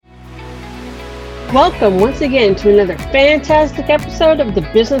Welcome once again to another fantastic episode of the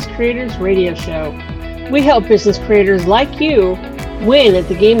Business Creators Radio Show. We help business creators like you win at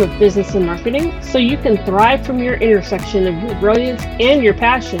the game of business and marketing so you can thrive from your intersection of your brilliance and your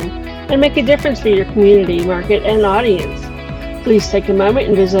passion and make a difference for your community, market, and audience. Please take a moment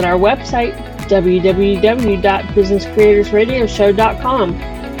and visit our website,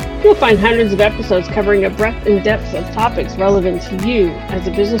 www.businesscreatorsradioshow.com. You'll find hundreds of episodes covering a breadth and depth of topics relevant to you as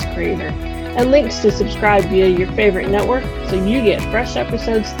a business creator, and links to subscribe via your favorite network so you get fresh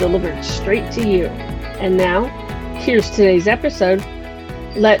episodes delivered straight to you. And now, here's today's episode.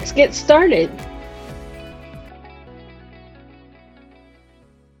 Let's get started.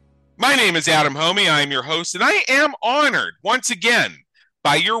 My name is Adam Homey. I am your host, and I am honored once again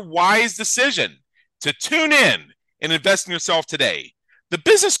by your wise decision to tune in and invest in yourself today. The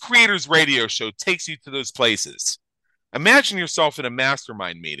Business Creators Radio Show takes you to those places. Imagine yourself in a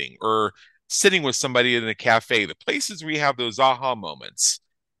mastermind meeting or sitting with somebody in a cafe, the places where you have those aha moments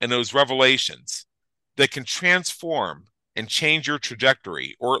and those revelations that can transform and change your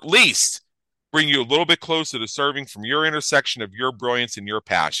trajectory, or at least bring you a little bit closer to serving from your intersection of your brilliance and your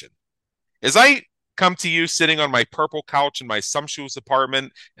passion. As I come to you sitting on my purple couch in my sumptuous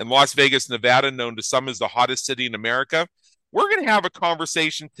apartment in Las Vegas, Nevada, known to some as the hottest city in America, we're going to have a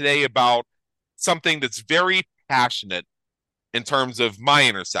conversation today about something that's very passionate in terms of my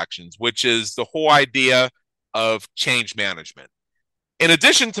intersections, which is the whole idea of change management. In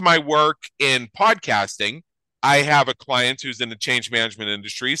addition to my work in podcasting, I have a client who's in the change management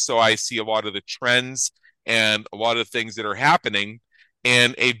industry, so I see a lot of the trends and a lot of things that are happening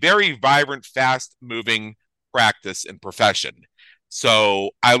in a very vibrant, fast-moving practice and profession.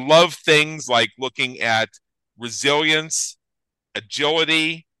 So I love things like looking at resilience,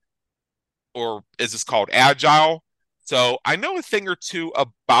 agility, or as it's called, agile. So I know a thing or two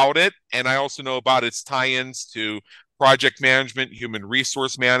about it, and I also know about its tie-ins to project management, human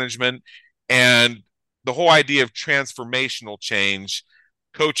resource management, and the whole idea of transformational change,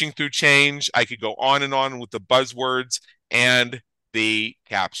 coaching through change. I could go on and on with the buzzwords and the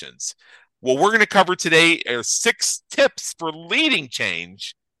captions. What we're going to cover today are 6 tips for leading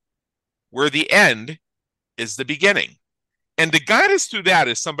change, where the end is the beginning. And to guide us through that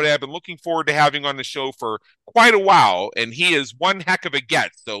is somebody I've been looking forward to having on the show for quite a while, and he is one heck of a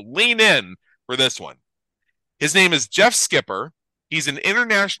get, so lean in for this one. His name is Jeff Skipper. He's an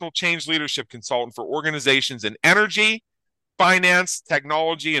international change leadership consultant for organizations in energy, finance,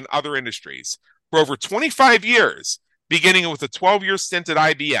 technology, and other industries. For over 25 years, beginning with a 12-year stint at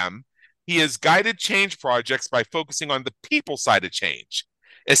IBM, he has guided change projects by focusing on the people side of change.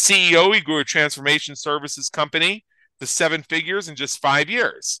 As CEO, he grew a transformation services company to 7 figures in just 5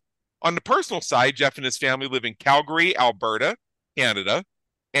 years. On the personal side, Jeff and his family live in Calgary, Alberta, Canada,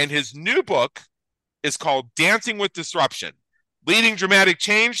 and his new book is called Dancing with Disruption, Leading Dramatic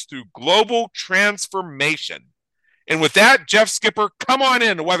Change Through Global Transformation. And with that, Jeff Skipper, come on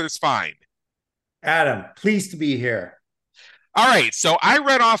in. The weather's fine. Adam, pleased to be here. All right, so I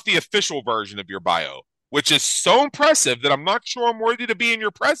read off the official version of your bio, which is so impressive that I'm not sure I'm worthy to be in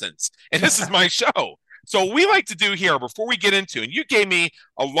your presence. And this is my show. So what we like to do here before we get into, and you gave me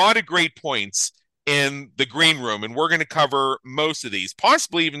a lot of great points in the green room, and we're going to cover most of these,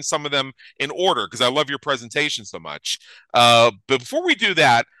 possibly even some of them in order, because I love your presentation so much. But before we do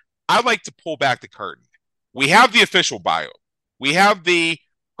that, I'd like to pull back the curtain. We have the official bio. We have the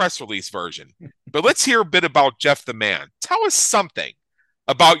press release version. But let's hear a bit about Jeff the man. Tell us something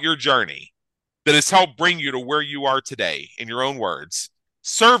about your journey that has helped bring you to where you are today, in your own words,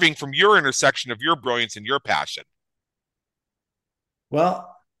 serving from your intersection of your brilliance and your passion.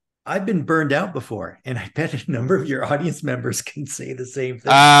 Well, I've been burned out before, and I bet a number of your audience members can say the same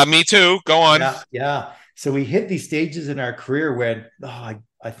thing. Me too. Go on. Yeah. So we hit these stages in our career when, I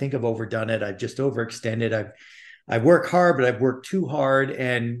think I've overdone it. I've just overextended. I work hard, but I've worked too hard,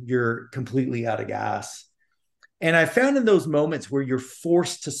 and you're completely out of gas. And I found in those moments where you're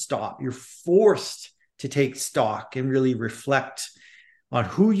forced to stop, you're forced to take stock and really reflect on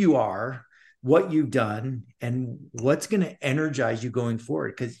who you are, what you've done, and what's going to energize you going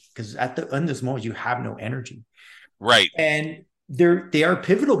forward. Because at the end of this moment, you have no energy. Right. And they are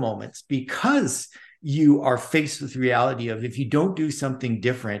pivotal moments because you are faced with the reality of, if you don't do something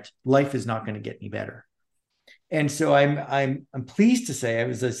different, life is not going to get any better. And so I'm pleased to say,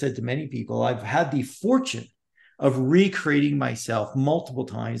 as I said to many people, I've had the fortune of recreating myself multiple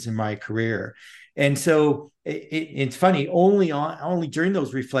times in my career. And so it's funny, only during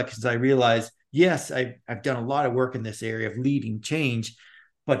those reflections, I realized, yes, I've done a lot of work in this area of leading change,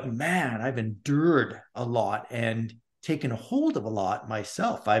 but man, I've endured a lot and taken a hold of a lot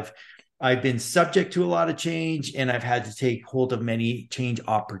myself. I've I've been subject to a lot of change, and I've had to take hold of many change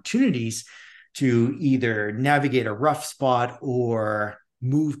opportunities to either navigate a rough spot or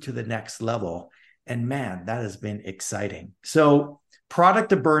move to the next level. And man, that has been exciting. So,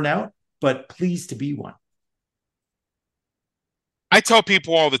 product of burnout, but pleased to be one. I tell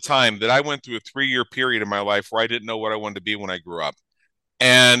people all the time that I went through a 3-year period in my life where I didn't know what I wanted to be when I grew up.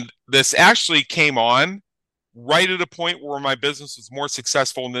 And this actually came on right at a point where my business was more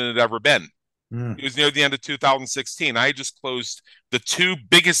successful than it had ever been. It was near the end of 2016. I just closed the 2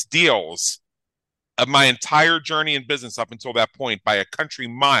 biggest deals of my entire journey in business up until that point by a country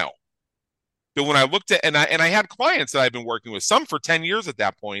mile. But when I looked at, and I had clients that I've been working with, some for 10 years at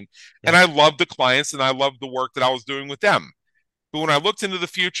that point, and I loved the clients and I loved the work that I was doing with them. But when I looked into the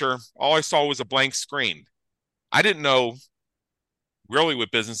future, all I saw was a blank screen. I didn't know really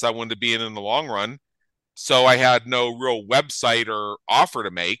what business I wanted to be in the long run. So I had no real website or offer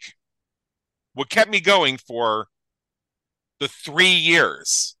to make. What kept me going for the 3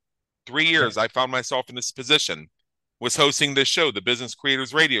 years I found myself in this position was hosting this show, the Business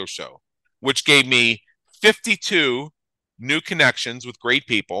Creators Radio Show, which gave me 52 new connections with great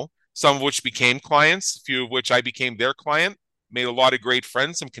people, some of which became clients, a few of which I became their client, made a lot of great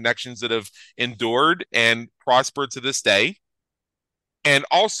friends, some connections that have endured and prospered to this day. And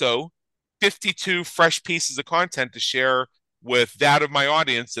also 52 fresh pieces of content to share with that of my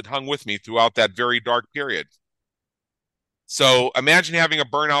audience that hung with me throughout that very dark period. So imagine having a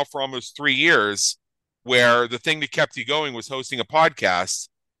burnout for almost 3 years where the thing that kept you going was hosting a podcast.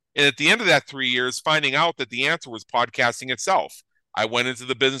 And at the end of that 3 years, finding out that the answer was podcasting itself. I went into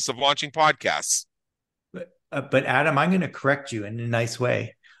the business of launching podcasts. But Adam, I'm going to correct you in a nice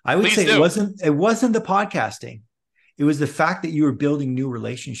way. I would say do. it wasn't the podcasting. It was the fact that you were building new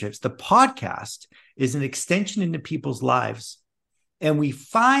relationships. The podcast is an extension into people's lives. And we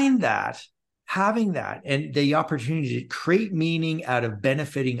find that having that and the opportunity to create meaning out of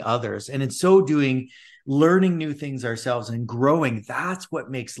benefiting others, and in so doing, learning new things ourselves and growing, that's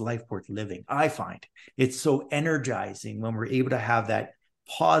what makes life worth living. I find it's so energizing when we're able to have that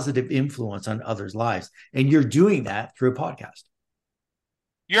positive influence on others' lives. And you're doing that through a podcast.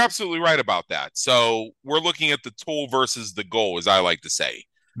 You're absolutely right about that. So we're looking at the tool versus the goal, as I like to say.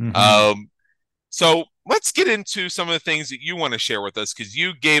 Mm-hmm. So let's get into some of the things that you want to share with us, because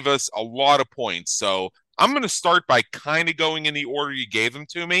you gave us a lot of points. So I'm going to start by kind of going in the order you gave them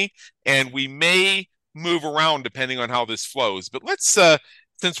to me, and we may move around depending on how this flows. But let's,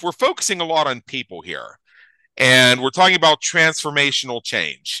 since we're focusing a lot on people here, and we're talking about transformational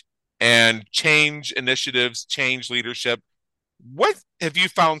change and change initiatives, change leadership, what have you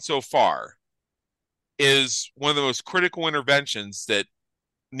found so far is one of the most critical interventions that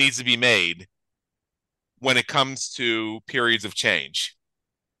needs to be made when it comes to periods of change?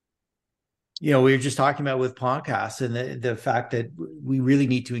 We were just talking about with podcasts and the fact that we really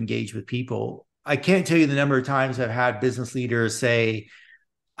need to engage with people. I can't tell you the number of times I've had business leaders say,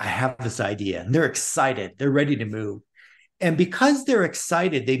 I have this idea, and they're excited. They're ready to move. And because they're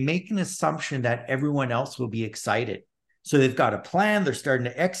excited, they make an assumption that everyone else will be excited. So they've got a plan, they're starting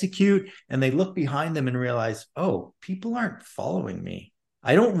to execute, and they look behind them and realize, oh, people aren't following me.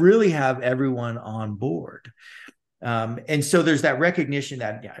 I don't really have everyone on board. And so there's that recognition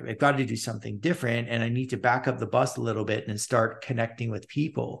that I've got to do something different, and I need to back up the bus a little bit and start connecting with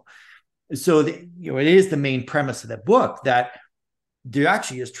people. So it is the main premise of the book that there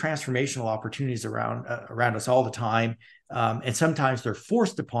actually is transformational opportunities around us all the time. And sometimes they're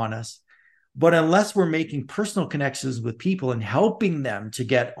forced upon us. But unless we're making personal connections with people and helping them to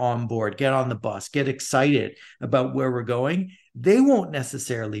get on board, get on the bus, get excited about where we're going, they won't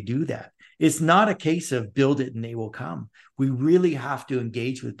necessarily do that. It's not a case of build it and they will come. We really have to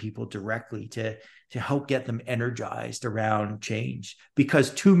engage with people directly to help get them energized around change, because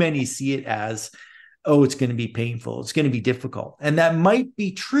too many see it as, oh, it's going to be painful, it's going to be difficult. And that might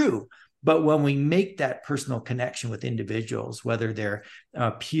be true. But when we make that personal connection with individuals, whether they're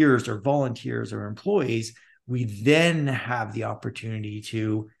peers or volunteers or employees, we then have the opportunity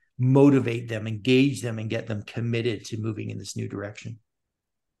to motivate them, engage them, and get them committed to moving in this new direction.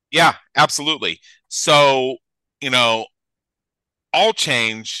 Yeah, absolutely. So, all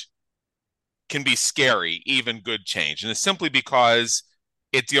change can be scary, even good change. And it's simply because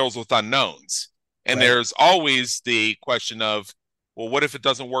it deals with unknowns. And right. There's always the question of, well, what if it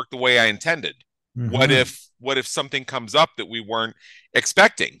doesn't work the way I intended? Mm-hmm. What if something comes up that we weren't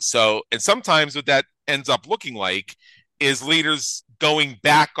expecting? So, and sometimes what that ends up looking like is leaders going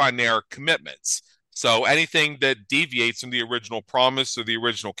back on their commitments. So anything that deviates from the original promise or the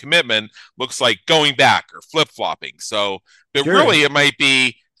original commitment looks like going back or flip-flopping. So, but sure. Really it might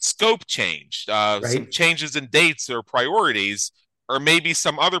be scope changed, Right. some changes in dates or priorities, or maybe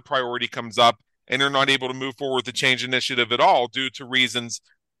some other priority comes up and they're not able to move forward with the change initiative at all due to reasons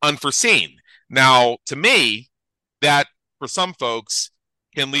unforeseen. Now, to me, that for some folks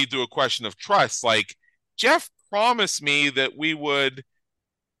can lead to a question of trust. Like, Jeff promised me that we would,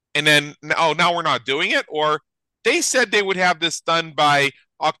 and then, oh, now we're not doing it. Or they said they would have this done by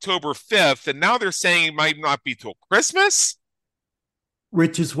October 5th, and now they're saying it might not be till Christmas.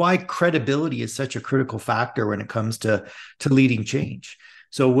 Which is why credibility is such a critical factor when it comes to leading change.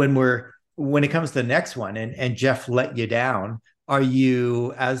 So when it comes to the next one and Jeff let you down, are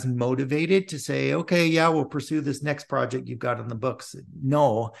you as motivated to say, okay, yeah, we'll pursue this next project you've got on the books?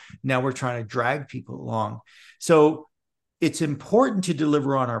 No, now we're trying to drag people along. So it's important to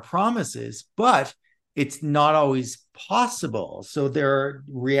deliver on our promises, but it's not always possible. So there are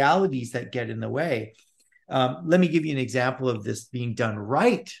realities that get in the way. Let me give you an example of this being done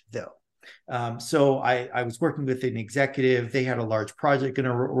right, though. So I was working with an executive. They had a large project going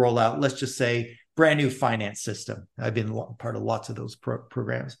to roll out, let's just say, brand new finance system. I've been part of lots of those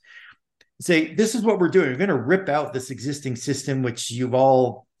programs. Say, this is what we're doing. We're going to rip out this existing system, which you've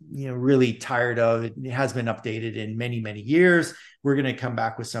all, really tired of. It has been updated in many, many years. We're going to come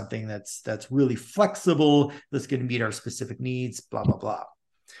back with something that's really flexible, that's going to meet our specific needs, blah, blah, blah.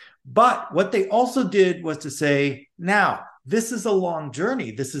 But what they also did was to say, now, this is a long journey.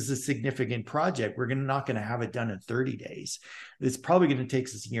 This is a significant project. We're not going to have it done in 30 days. It's probably going to take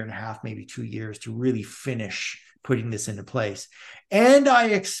us a year and a half, maybe 2 years to really finish putting this into place. And I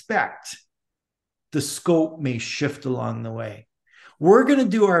expect the scope may shift along the way. We're going to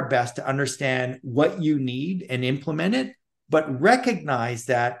do our best to understand what you need and implement it, but recognize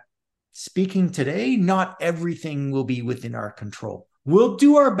that speaking today, not everything will be within our control. We'll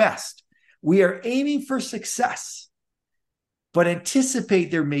do our best. We are aiming for success, but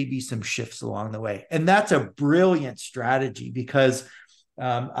anticipate there may be some shifts along the way. And that's a brilliant strategy because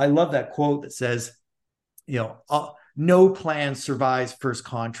I love that quote that says, no plan survives first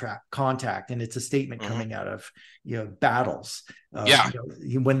contact. And it's a statement coming out of, battles.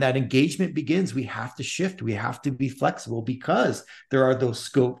 When that engagement begins, we have to shift. We have to be flexible because there are those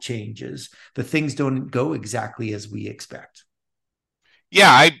scope changes. The things don't go exactly as we expect.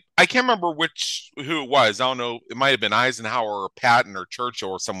 Yeah, I can't remember who it was. I don't know. It might have been Eisenhower or Patton or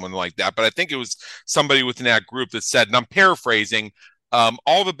Churchill or someone like that. But I think it was somebody within that group that said, and I'm paraphrasing,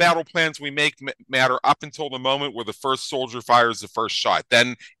 all the battle plans we make matter up until the moment where the first soldier fires the first shot.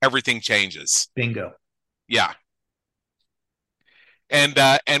 Then everything changes. Bingo. Yeah. And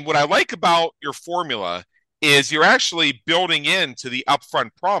what I like about your formula is you're actually building into the upfront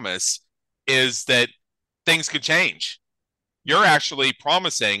promise is that things could change. You're actually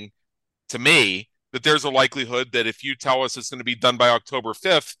promising to me that there's a likelihood that if you tell us it's going to be done by October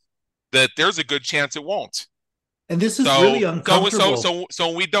 5th, that there's a good chance it won't. And this is really uncomfortable. So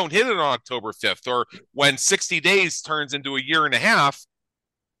when we don't hit it on October 5th, or when 60 days turns into a year and a half,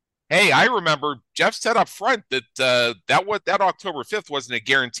 hey, I remember Jeff said up front that that October 5th wasn't a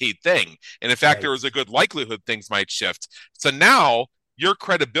guaranteed thing. And in fact, there was a good likelihood things might shift. So now your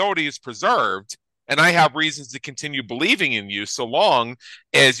credibility is preserved. And I have reasons to continue believing in you so long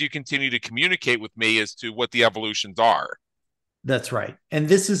as you continue to communicate with me as to what the evolutions are. That's right. And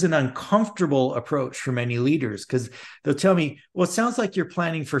this is an uncomfortable approach for many leaders because they'll tell me, well, it sounds like you're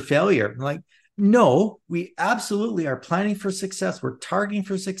planning for failure. I'm like, no, we absolutely are planning for success. We're targeting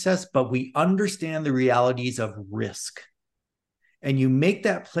for success, but we understand the realities of risk. And you make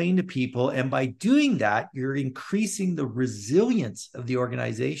that plain to people. And by doing that, you're increasing the resilience of the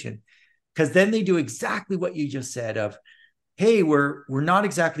organization. Because then they do exactly what you just said of, hey, we're not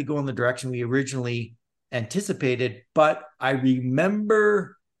exactly going the direction we originally anticipated, but I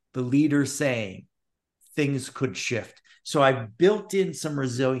remember the leader saying things could shift. So I built in some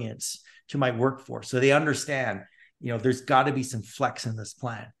resilience to my workforce. So they understand, there's got to be some flex in this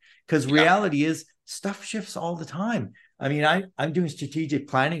plan. Because reality is stuff shifts all the time. I mean, I'm doing strategic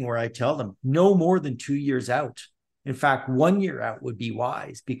planning where I tell them no more than 2 years out. In fact, 1 year out would be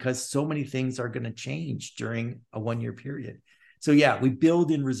wise because so many things are going to change during a 1 year period. So yeah, we build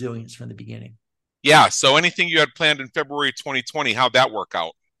in resilience from the beginning. Yeah. So anything you had planned in February 2020, how'd that work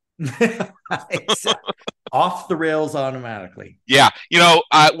out? Off the rails automatically. Yeah.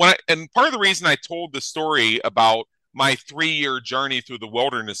 And part of the reason I told the story about my 3-year journey through the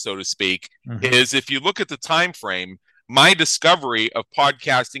wilderness, so to speak, is if you look at the time frame, my discovery of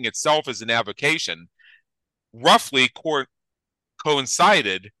podcasting itself as an avocation roughly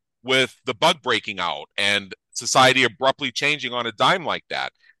coincided with the bug breaking out and society abruptly changing on a dime like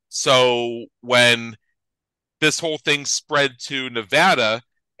that. So when this whole thing spread to Nevada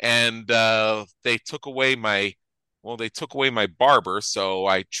and they took away my barber, so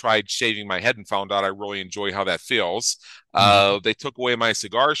I tried shaving my head and found out I really enjoy how that feels. They took away my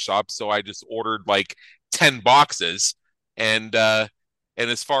cigar shop, so I just ordered like 10 boxes. And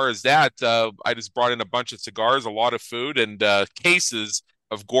as far as that, I just brought in a bunch of cigars, a lot of food, and cases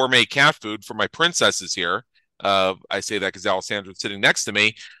of gourmet cat food for my princesses here. I say that because Alessandra's sitting next to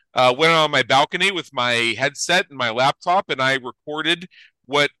me. Went on my balcony with my headset and my laptop, and I recorded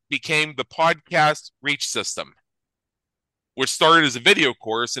what became the podcast Reach system, which started as a video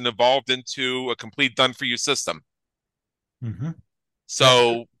course and evolved into a complete done-for-you system. Mm-hmm.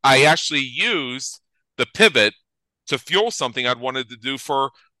 So I actually used the pivot to fuel something I'd wanted to do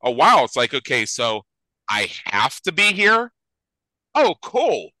for a while. It's like, okay, so I have to be here. Oh,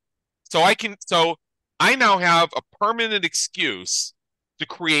 cool. So I now have a permanent excuse to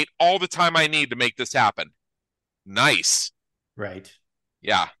create all the time I need to make this happen. Nice. Right.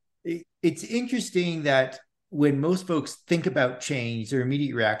 Yeah. It's interesting that when most folks think about change, their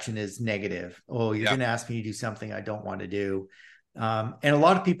immediate reaction is negative. Oh, you're going to ask me to do something I don't want to do. And a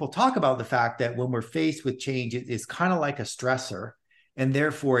lot of people talk about the fact that when we're faced with change, it is kind of like a stressor, and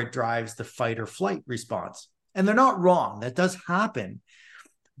therefore it drives the fight or flight response. And they're not wrong. That does happen.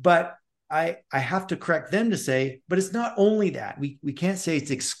 But I have to correct them to say, but it's not only that. We can't say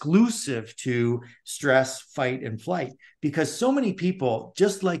it's exclusive to stress, fight, and flight, because so many people,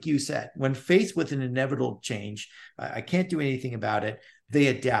 just like you said, when faced with an inevitable change, I can't do anything about it. They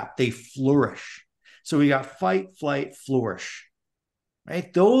adapt, they flourish. So we got fight, flight, flourish,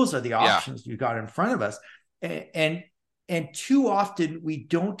 right? Those are the options you got in front of us. And too often we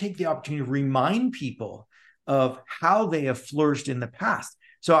don't take the opportunity to remind people of how they have flourished in the past.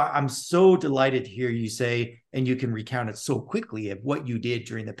 So I'm so delighted to hear you say, and you can recount it so quickly, of what you did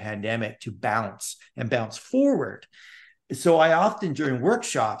during the pandemic to bounce forward. So I often during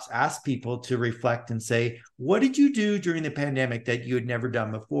workshops ask people to reflect and say, what did you do during the pandemic that you had never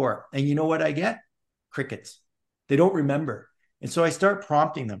done before? And you know what I get? Crickets. They don't remember. And so I start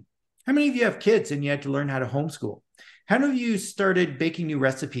prompting them. How many of you have kids and you had to learn how to homeschool? How many of you started baking new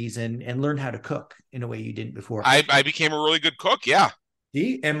recipes and learned how to cook in a way you didn't before? I became a really good cook. Yeah.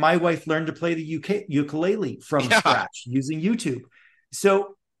 See? And my wife learned to play the ukulele from scratch using YouTube.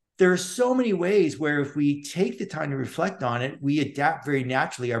 So there are so many ways where if we take the time to reflect on it, we adapt very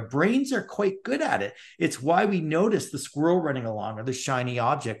naturally. Our brains are quite good at it. It's why we notice the squirrel running along or the shiny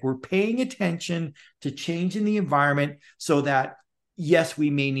object. We're paying attention to change in the environment so that, yes, we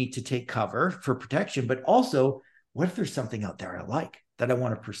may need to take cover for protection, but also, what if there's something out there I like, that I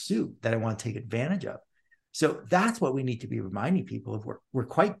want to pursue, that I want to take advantage of? So that's what we need to be reminding people of. We're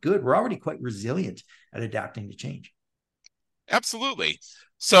quite good. We're already quite resilient at adapting to change. Absolutely.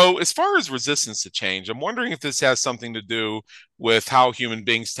 So as far as resistance to change, I'm wondering if this has something to do with how human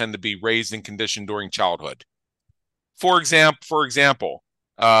beings tend to be raised and conditioned during childhood. For example,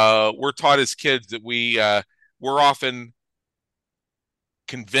 we're taught as kids that we're often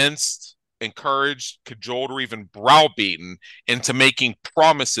convinced, encouraged, cajoled, or even browbeaten into making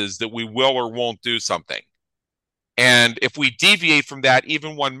promises that we will or won't do something. And if we deviate from that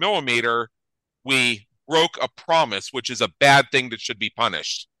even 1 millimeter, we broke a promise, which is a bad thing that should be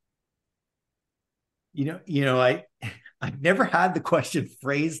punished. I've never had the question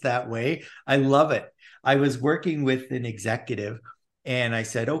phrased that way. I love it. I was working with an executive and I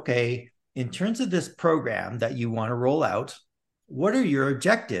said, okay, in terms of this program that you want to roll out, what are your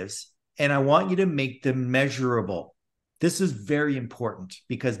objectives? And I want you to make them measurable. This is very important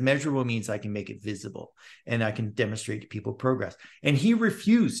because measurable means I can make it visible and I can demonstrate to people progress. And he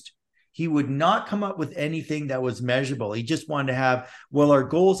refused. He would not come up with anything that was measurable. He just wanted to have, well, our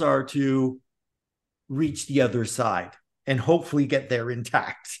goals are to reach the other side and hopefully get there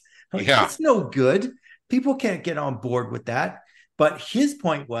intact. That's no good. People can't get on board with that. But his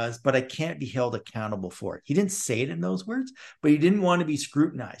point was, but I can't be held accountable for it. He didn't say it in those words, but he didn't want to be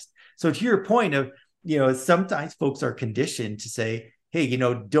scrutinized. So to your point of, sometimes folks are conditioned to say, hey,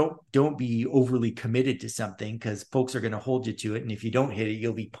 don't be overly committed to something because folks are going to hold you to it. And if you don't hit it,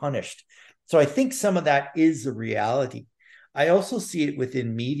 you'll be punished. So I think some of that is a reality. I also see it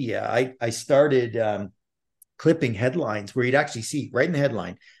within media. I started clipping headlines where you'd actually see right in the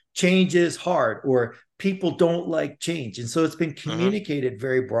headline, change is hard, or people don't like change. And so it's been communicated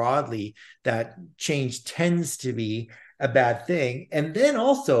very broadly that change tends to be a bad thing. And then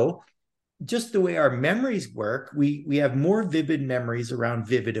also, just the way our memories work, we have more vivid memories around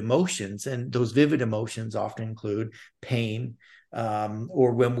vivid emotions. And those vivid emotions often include pain,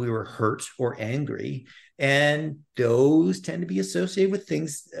 or when we were hurt or angry. And those tend to be associated with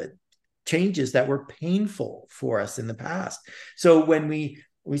things, changes that were painful for us in the past. So when we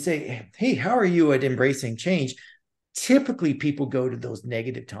we say, hey, how are you at embracing change? Typically people go to those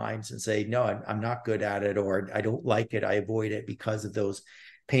negative times and say, no, I'm not good at it, or I don't like it. I avoid it because of those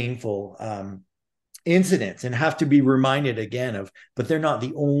painful incidents, and have to be reminded again of, but they're not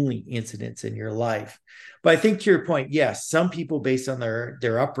the only incidents in your life. But I think to your point, yes, some people based on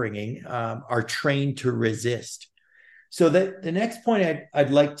their upbringing are trained to resist. So that the next point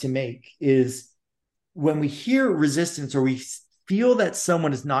I'd like to make is, when we hear resistance or we feel that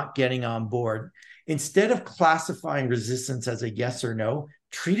someone is not getting on board, instead of classifying resistance as a yes or no,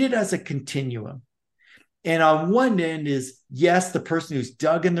 treat it as a continuum. And on one end is, yes, the person who's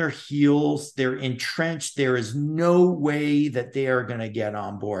dug in their heels, they're entrenched. There is no way that they are going to get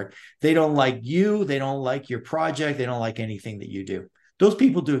on board. They don't like you. They don't like your project. They don't like anything that you do. Those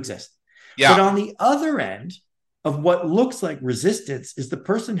people do exist. Yeah. But on the other end of what looks like resistance is the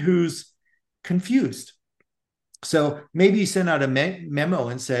person who's confused. So maybe you sent out a memo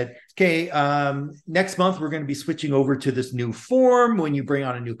and said, okay, next month we're going to be switching over to this new form. When you bring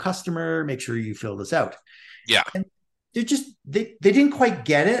on a new customer, make sure you fill this out. Yeah. And they didn't quite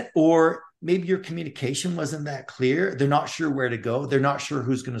get it, or maybe your communication wasn't that clear. They're not sure where to go. They're not sure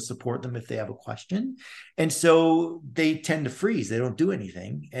who's going to support them if they have a question. And so they tend to freeze. They don't do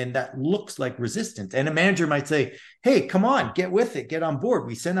anything. And that looks like resistance. And a manager might say, hey, come on, get with it, get on board.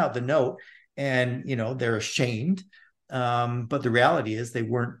 We sent out the note. And, they're ashamed. But the reality is they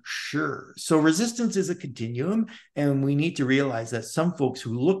weren't sure. So resistance is a continuum. And we need to realize that some folks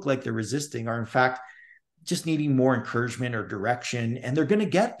who look like they're resisting are, in fact, just needing more encouragement or direction. And they're going to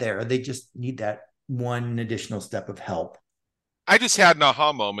get there. They just need that one additional step of help. I just had an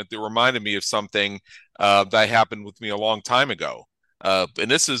aha moment that reminded me of something that happened with me a long time ago. And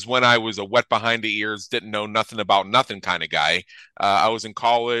this is when I was a wet behind the ears, didn't know nothing about nothing kind of guy. I was in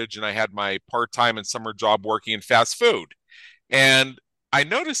college and I had my part-time and summer job working in fast food. And I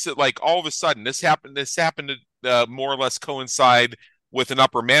noticed that, like, all of a sudden this happened to more or less coincide with an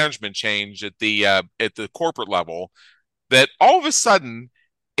upper management change at the corporate level, that all of a sudden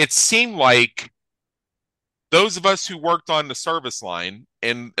it seemed like those of us who worked on the service line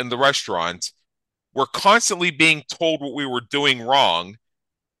in the restaurant were constantly being told what we were doing wrong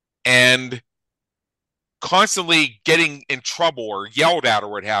and constantly getting in trouble or yelled at or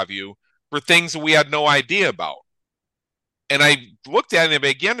what have you for things that we had no idea about. And I looked at it and I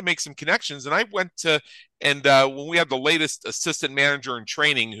began to make some connections. And I went to, and when we had the latest assistant manager in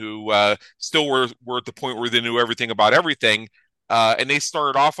training who still were at the point where they knew everything about everything, and they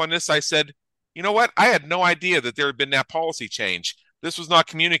started off on this, I said, you know what? I had no idea that there had been that policy change. This was not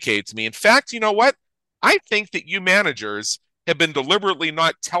communicated to me. In fact, you know what? I think that you managers have been deliberately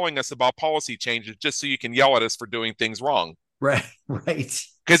not telling us about policy changes just so you can yell at us for doing things wrong. Right.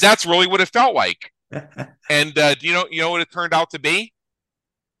 Because that's really what it felt like. And you know what it turned out to be?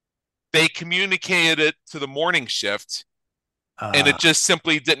 They communicated it to the morning shift, and it just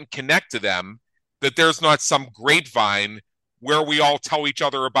simply didn't connect to them that there's not some grapevine where we all tell each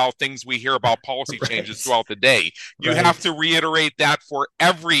other about things we hear about policy changes throughout the day. You have to reiterate that for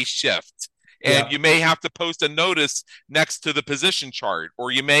every shift. And you may have to post a notice next to the position chart,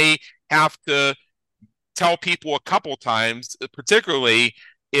 or you may have to tell people a couple times, particularly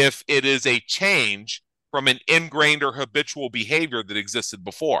if it is a change from an ingrained or habitual behavior that existed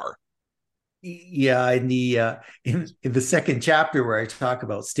before. Yeah, in the second chapter where I talk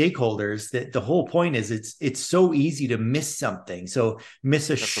about stakeholders, that the whole point is it's so easy to miss something. So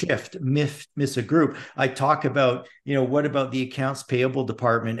miss a shift, miss a group. I talk about, what about the accounts payable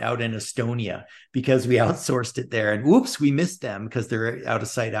department out in Estonia, because we outsourced it there, and whoops, we missed them because they're out of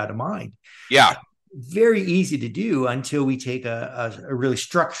sight, out of mind. Yeah. Very easy to do until we take a really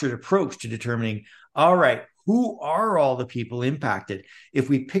structured approach to determining, all right, who are all the people impacted? If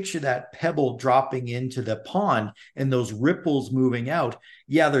we picture that pebble dropping into the pond and those ripples moving out,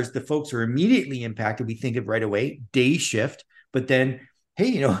 there's the folks who are immediately impacted. We think of right away, day shift, but then,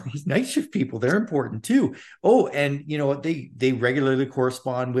 hey, these night shift people, they're important too. Oh, and they regularly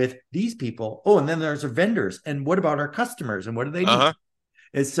correspond with these people. Oh, and then there's our vendors. And what about our customers? And what do they need?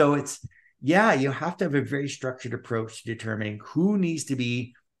 And so you have to have a very structured approach to determining who needs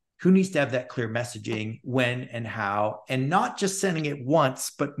to have that clear messaging, when and how, and not just sending it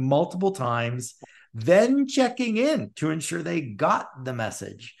once, but multiple times, then checking in to ensure they got the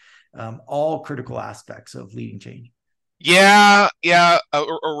message. All critical aspects of leading change. Yeah. A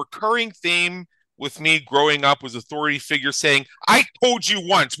recurring theme with me growing up was authority figures saying, I told you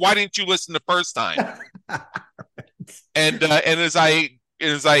once, why didn't you listen the first time? And as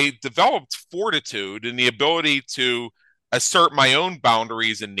I developed fortitude and the ability to assert my own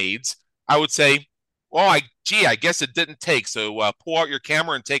boundaries and needs, I would say, Well, I guess it didn't take. So pull out your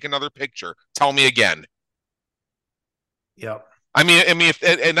camera and take another picture. Tell me again. Yep.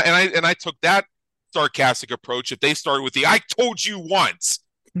 If I took that sarcastic approach. If they started with the "I told you once,"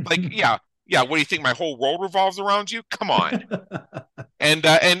 like, yeah, yeah, what do you think? My whole world revolves around you? Come on. And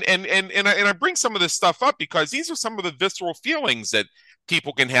I bring some of this stuff up because these are some of the visceral feelings that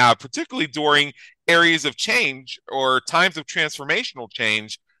people can have, particularly during areas of change or times of transformational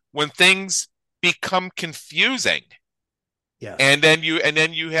change when things become confusing. Yes. And then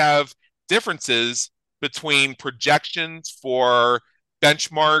you have differences between projections for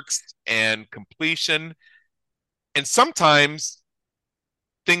benchmarks and completion. And sometimes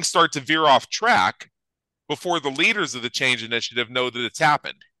things start to veer off track before the leaders of the change initiative know that it's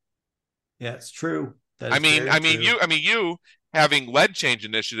happened. Yeah, it's true. That I is mean, very I mean, true. you having led change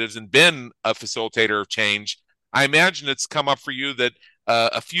initiatives and been a facilitator of change, I imagine it's come up for you that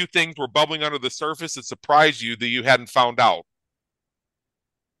a few things were bubbling under the surface that surprised you that you hadn't found out.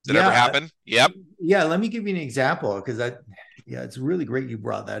 Did it ever Yeah. happen? Yep. Yeah. Let me give you an example because it's really great you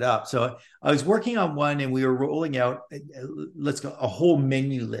brought that up. So I was working on one and we were rolling out, let's go, a whole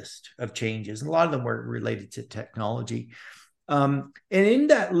menu list of changes. And a lot of them were related to technology. And in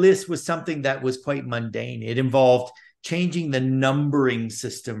that list was something that was quite mundane. It involved changing the numbering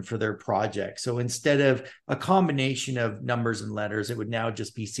system for their project. So instead of a combination of numbers and letters, it would now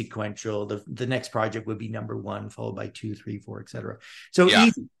just be sequential. The next project would be number 1, followed by 2, 3, 4, etc. So Yeah.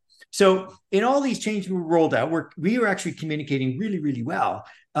 easy. So in all these changes we rolled out, we were actually communicating really, really well,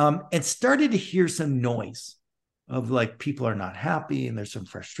 and started to hear some noise of like people are not happy and there's some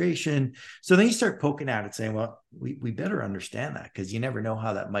frustration. So then you start poking at it saying, well, we better understand that because you never know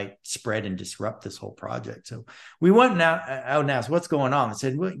how that might spread and disrupt this whole project. So we went out and asked, what's going on? I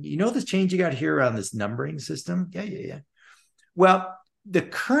said, well, you know, this change you got here around this numbering system? Yeah. Well, the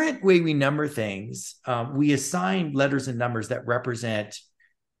current way we number things, we assign letters and numbers that represent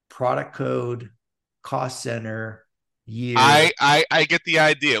product code, cost center, year. I get the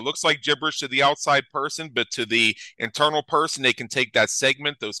idea. It looks like gibberish to the outside person, but to the internal person, they can take that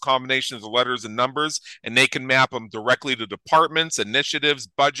segment, those combinations of letters and numbers, and they can map them directly to departments, initiatives,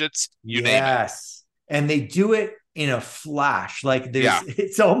 budgets, you name it. Yes. And they do it in a flash. Like Yeah.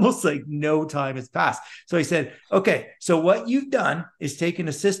 it's almost like no time has passed. So I said, okay, so what you've done is taken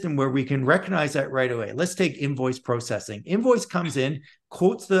a system where we can recognize that right away. Let's take invoice processing. Invoice comes in,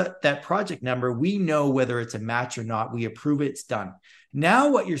 quotes that project number. We know whether it's a match or not. We approve it, it's done. Now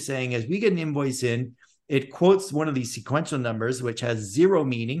what you're saying is we get an invoice in, it quotes one of these sequential numbers, which has 0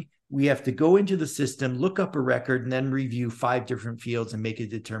 meaning. We have to go into the system, look up a record, and then review 5 different fields and make a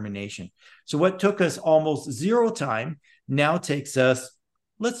determination. So what took us almost 0 time now takes us,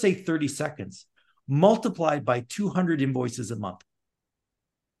 let's say 30 seconds, multiplied by 200 invoices a month.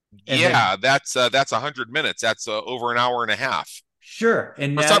 And yeah, that's 100 minutes. That's over an hour and a half. Sure.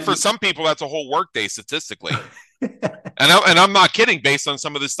 And for some people, that's a whole workday statistically. and I'm not kidding based on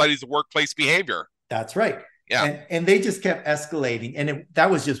some of the studies of workplace behavior. That's right. Yeah. And they just kept escalating. And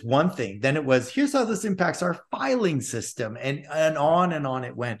that was just one thing. Then it was, here's how this impacts our filing system. And on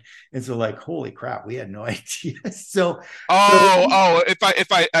it went. And so like, holy crap, we had no idea. If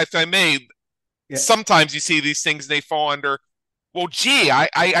I may, yeah. Sometimes you see these things and they fall under, well, gee,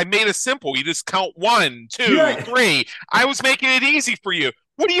 I made it simple. You just count 1, 2, 3. I was making it easy for you.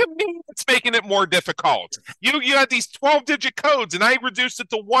 What do you mean it's making it more difficult? You had these 12-digit codes and I reduced it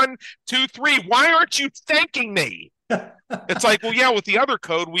to 1, 2, 3. Why aren't you thanking me? It's like, well, yeah, with the other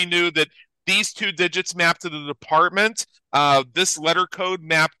code, we knew that these 2 digits mapped to the department. This letter code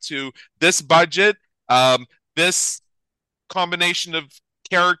mapped to this budget. This combination of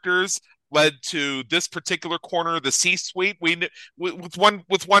characters led to this particular corner of the C-suite. We knew, with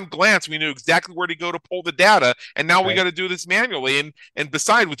one glance, we knew exactly where to go to pull the data, and now we got to do this manually. And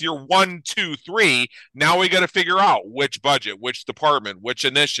beside, with your 1, 2, 3, now we got to figure out which budget, which department, which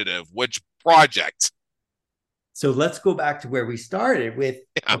initiative, which project. So let's go back to where we started with,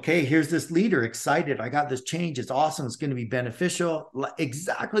 okay, here's this leader excited. I got this change. It's awesome. It's going to be beneficial,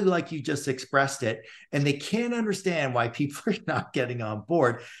 exactly like you just expressed it. And they can't understand why people are not getting on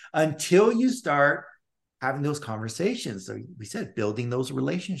board until you start having those conversations. So we said, building those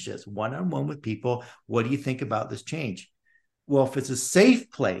relationships one-on-one with people. What do you think about this change? Well, if it's a safe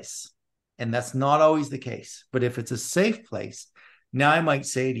place, and that's not always the case, but if it's a safe place, now I might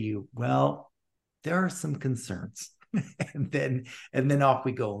say to you, well, there are some concerns. and then off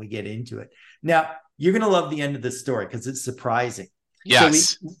we go and we get into it. Now, you're going to love the end of this story because it's surprising.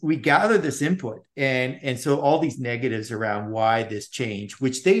 Yes. So we gather this input, and so all these negatives around why this change,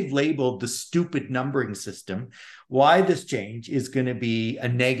 which they've labeled the stupid numbering system, why this change is going to be a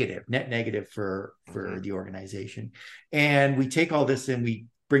negative, net negative for the organization. And we take all this and we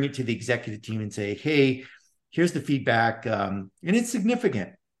bring it to the executive team and say, hey, here's the feedback, and it's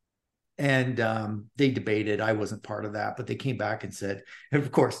significant. And they debated. I wasn't part of that, but they came back and said,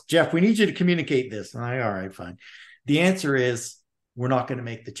 of course, Jeff, we need you to communicate this. And all right, fine. The answer is, we're not going to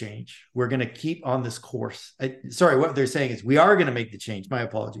make the change. We're going to keep on this course. What they're saying is we are going to make the change. My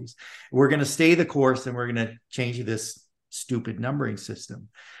apologies. We're going to stay the course, and we're going to change this stupid numbering system.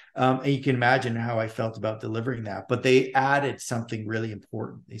 And you can imagine how I felt about delivering that. But they added something really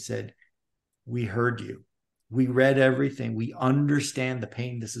important. They said, we heard you. We read everything. We understand the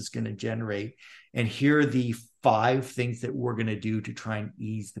pain this is going to generate. And here are the 5 things that we're going to do to try and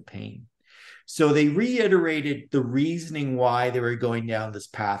ease the pain. So they reiterated the reasoning why they were going down this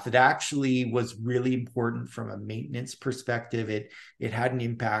path. It actually was really important from a maintenance perspective. It had an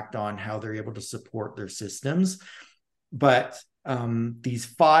impact on how they're able to support their systems. But these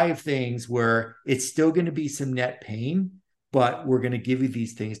 5 things were, it's still going to be some net pain, but we're going to give you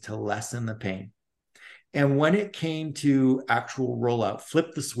these things to lessen the pain. And when it came to actual rollout,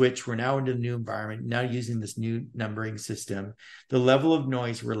 flip the switch, we're now into the new environment, now using this new numbering system, the level of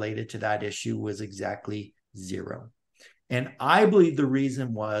noise related to that issue was exactly 0. And I believe the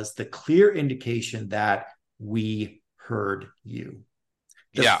reason was the clear indication that we heard you.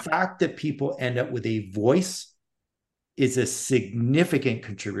 The fact that people end up with a voice is a significant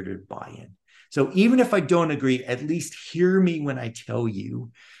contributor to buy-in. So even if I don't agree, at least hear me when I tell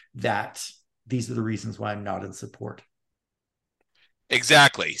you that these are the reasons why I'm not in support.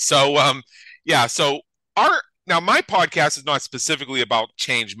 Exactly. So, so now my podcast is not specifically about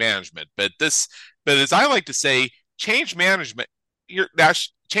change management, but as I like to say, change management,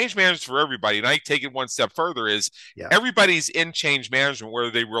 change management for everybody. And I take it one step further is everybody's in change management,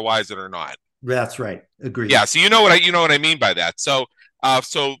 whether they realize it or not. That's right. Agreed. Yeah. So you know what I mean by that. So,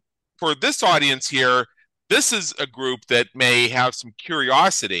 so for this audience here, this is a group that may have some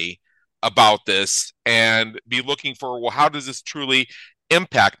curiosity about this and be looking for, well, how does this truly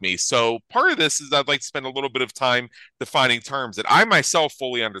impact me? So part of this is I'd like to spend a little bit of time defining terms that I myself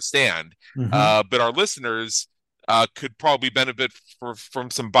fully understand, but our listeners could probably benefit from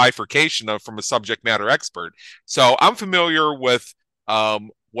some bifurcation from a subject matter expert. So I'm familiar with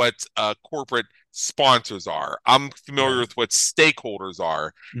what corporate sponsors are. I'm familiar with what stakeholders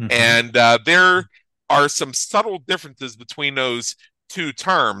are. And there are some subtle differences between those 2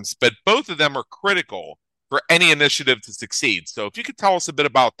 terms, but both of them are critical for any initiative to succeed. So if you could tell us a bit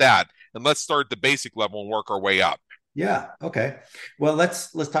about that, and let's start at the basic level and work our way up. Yeah. Okay. Well,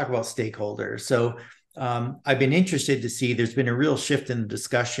 let's talk about stakeholders. So I've been interested to see there's been a real shift in the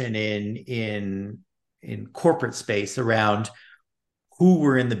discussion in corporate space around who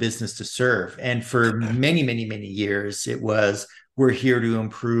we're in the business to serve. And for many, many, many years, it was, we're here to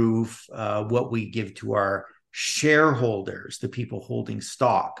improve what we give to our shareholders, the people holding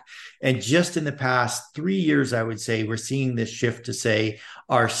stock. And just in the past 3 years, I would say we're seeing this shift to say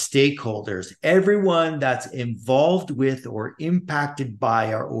our stakeholders, everyone that's involved with or impacted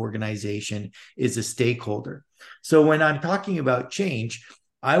by our organization is a stakeholder. So when I'm talking about change,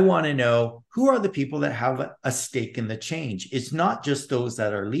 I want to know who are the people that have a stake in the change. It's not just those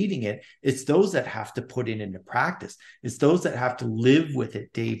that are leading it. It's those that have to put it into practice. It's those that have to live with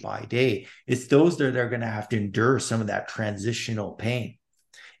it day by day. It's those that are going to have to endure some of that transitional pain.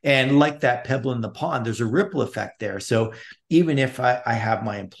 And like that pebble in the pond, there's a ripple effect there. So even if I have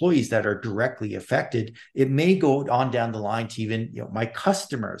my employees that are directly affected, it may go on down the line to even, my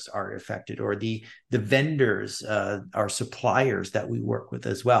customers are affected, or the vendors, our suppliers that we work with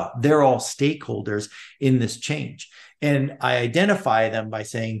as well. They're all stakeholders in this change. And I identify them by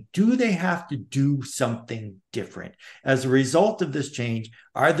saying, do they have to do something different? As a result of this change,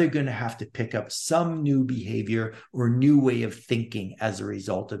 are they going to have to pick up some new behavior or new way of thinking as a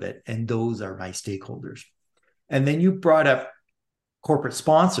result of it? And those are my stakeholders. And then you brought up corporate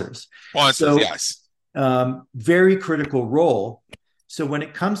sponsors. Yes. Very critical role. So when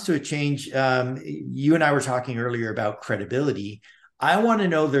it comes to a change, you and I were talking earlier about credibility. I want to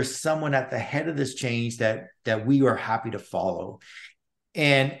know there's someone at the head of this change that we are happy to follow.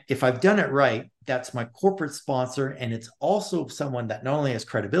 And if I've done it right, that's my corporate sponsor. And it's also someone that not only has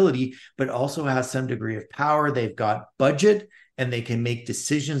credibility, but also has some degree of power. They've got budget and they can make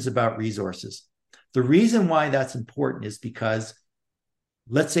decisions about resources. The reason why that's important is because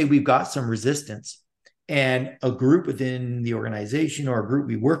let's say we've got some resistance and a group within the organization or a group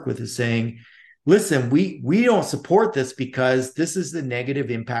we work with is saying, listen, we don't support this because this is the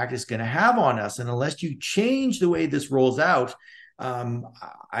negative impact it's going to have on us. And unless you change the way this rolls out,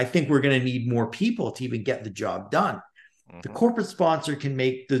 I think we're going to need more people to even get the job done. The corporate sponsor can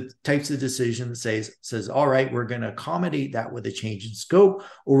make the types of decisions that says, all right, we're going to accommodate that with a change in scope,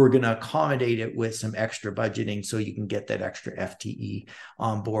 or we're going to accommodate it with some extra budgeting so you can get that extra FTE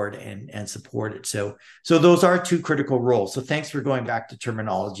on board and support it. So those are two critical roles. So thanks for going back to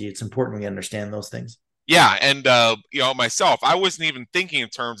terminology. It's important we understand those things. Yeah. And, myself, I wasn't even thinking in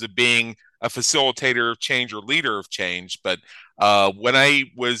terms of being a facilitator of change or leader of change. But when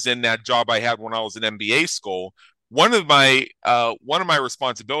I was in that job I had when I was in MBA school, one of my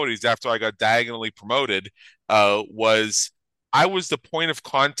responsibilities after I got diagonally promoted was I was the point of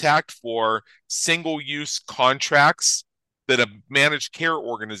contact for single-use contracts that a managed care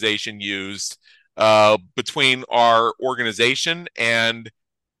organization used between our organization and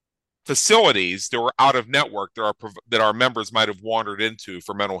facilities that were out of network that our members might have wandered into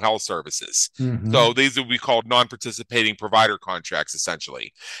for mental health services. Mm-hmm. So these would be called non-participating provider contracts,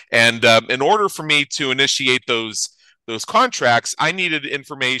 essentially. And in order for me to initiate those contracts, I needed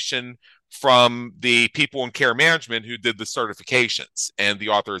information from the people in care management who did the certifications and the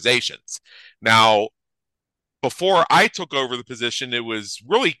authorizations. Now, before I took over the position, it was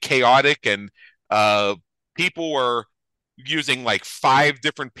really chaotic, and people were using like 5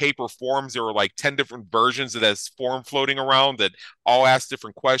 different paper forms. There were like 10 different versions of this form floating around that all asked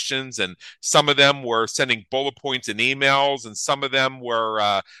different questions. And some of them were sending bullet points in emails, and some of them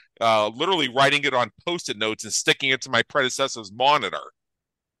were literally writing it on Post-it notes and sticking it to my predecessor's monitor.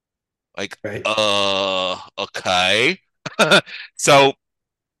 Like, right. Okay. So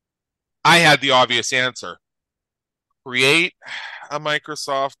I had the obvious answer. Create a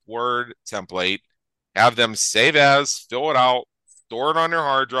Microsoft Word template, have them save as, fill it out, store it on their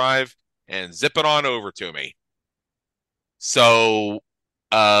hard drive, and zip it on over to me. So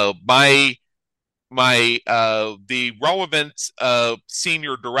the relevant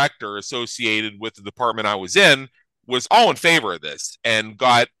senior director associated with the department I was in was all in favor of this, and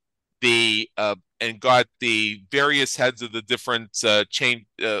got the various heads of the different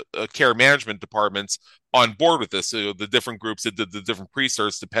care management departments on board with this. So the different groups that did the different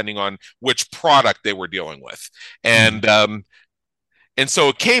pre-certs depending on which product they were dealing with. And so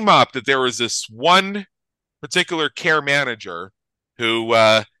it came up that there was this one particular care manager who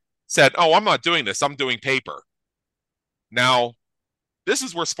said, oh, I'm not doing this, I'm doing paper. Now, this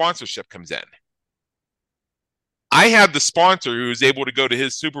is where sponsorship comes in. I had the sponsor who was able to go to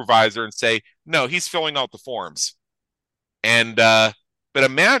his supervisor and say, no, he's filling out the forms. And but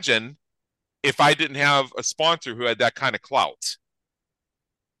imagine if I didn't have a sponsor who had that kind of clout.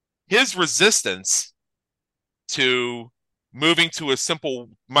 His resistance to moving to a simple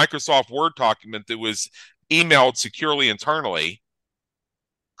Microsoft Word document that was emailed securely internally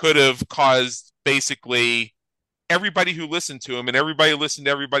could have caused basically everybody who listened to him and everybody who listened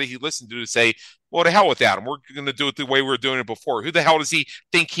to everybody he listened to say, well, to hell with that. And we're going to do it the way we were doing it before. Who the hell does he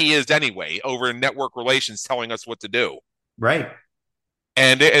think he is anyway, over in network relations telling us what to do? Right.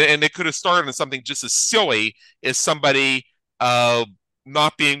 And it could have started in something just as silly as somebody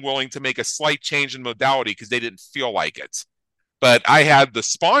not being willing to make a slight change in modality because they didn't feel like it. But I had the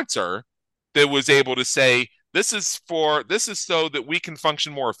sponsor that was able to say, this is so that we can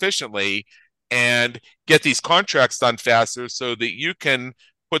function more efficiently and get these contracts done faster so that you can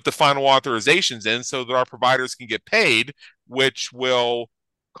put the final authorizations in so that our providers can get paid, which will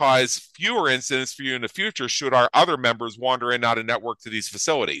cause fewer incidents for you in the future should our other members wander in and out of network to these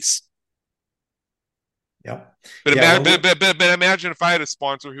facilities. Yeah. But imagine if I had a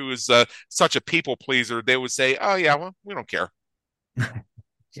sponsor who is such a people pleaser, they would say, oh, yeah, well, we don't care.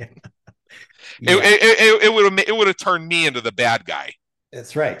 Yeah. It would have turned me into the bad guy.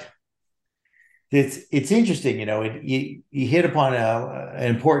 That's right. It's interesting, you hit upon an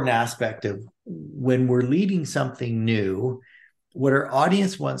important aspect of when we're leading something new. What our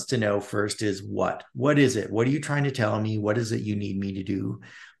audience wants to know first is what is it? What are you trying to tell me? What is it you need me to do?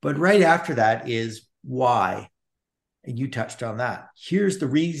 But right after that is why. And you touched on that. Here's the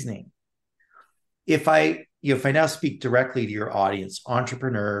reasoning. If I now speak directly to your audience,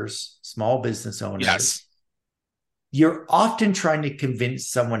 entrepreneurs, small business owners, yes, you're often trying to convince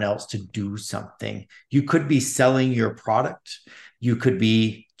someone else to do something. You could be selling your product. You could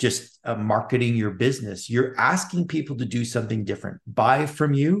be just marketing your business. You're asking people to do something different. Buy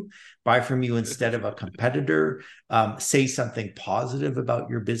from you instead of a competitor. Say something positive about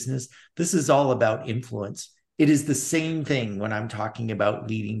your business. This is all about influence. It is the same thing when I'm talking about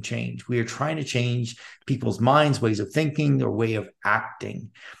leading change. We are trying to change people's minds, ways of thinking, their way of acting.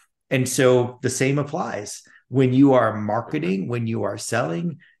 And so the same applies when you are marketing, when you are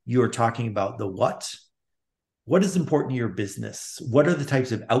selling, you're talking about the what is important to your business? What are the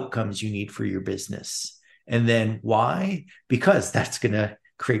types of outcomes you need for your business? And then why? Because that's going to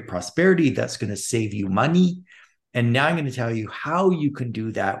create prosperity. That's going to save you money. And now I'm going to tell you how you can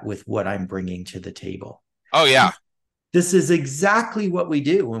do that with what I'm bringing to the table. Oh, yeah. This is exactly what we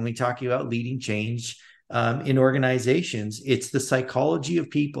do when we talk about leading change in organizations. It's the psychology of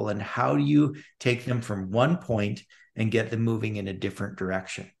people and how do you take them from one point and get them moving in a different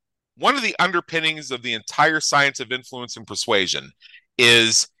direction. One of the underpinnings of the entire science of influence and persuasion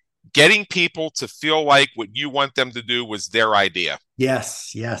is getting people to feel like what you want them to do was their idea.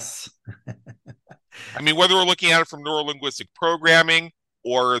 Yes, yes. I mean, whether we're looking at it from neurolinguistic programming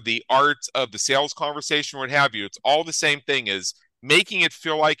or the art of the sales conversation, what have you, it's all the same thing, is making it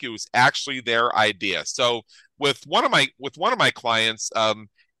feel like it was actually their idea. So with one of my clients,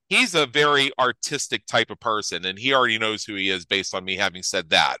 he's a very artistic type of person, and he already knows who he is based on me having said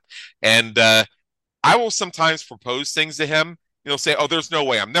that. And I will sometimes propose things to him. He'll say, "Oh, there's no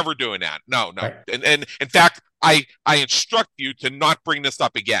way. I'm never doing that. No." Right. And in fact, I instruct you to not bring this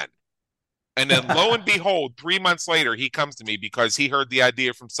up again. And then lo and behold, 3 months later, he comes to me because he heard the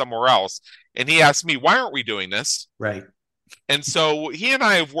idea from somewhere else. And he asked me, "Why aren't we doing this?" Right. And so he and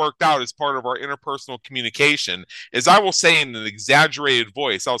I have worked out, as part of our interpersonal communication, is I will say in an exaggerated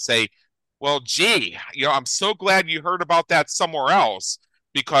voice, I'll say, "Well, gee, I'm so glad you heard about that somewhere else,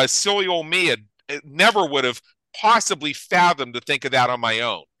 because silly old me never would have possibly fathomed to think of that on my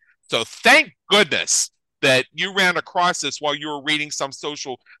own. So thank goodness that you ran across this while you were reading some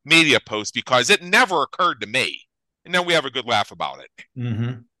social media post, because it never occurred to me." And then we have a good laugh about it.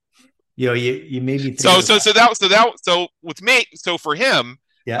 Mm-hmm. You made me think. So with me, so for him,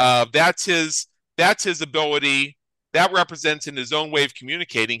 yeah, that's his ability. That represents, in his own way of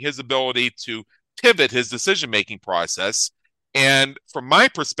communicating, his ability to pivot his decision-making process. And from my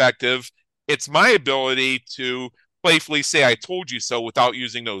perspective, it's my ability to playfully say, "I told you so," without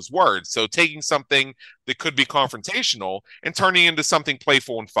using those words. So taking something that could be confrontational and turning it into something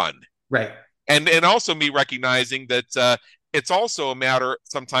playful and fun. Right. And also me recognizing that it's also a matter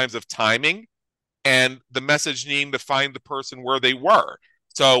sometimes of timing and the message needing to find the person where they were.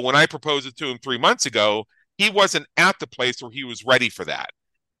 So when I proposed it to him 3 months ago, he wasn't at the place where he was ready for that.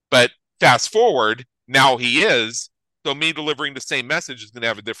 But fast forward, now he is. So me delivering the same message is going to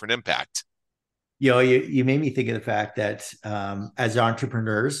have a different impact. You made me think of the fact that as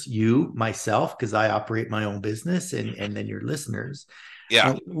entrepreneurs, you, myself, because I operate my own business, and then your listeners,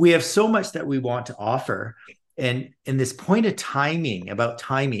 we have so much that we want to offer. And this point of timing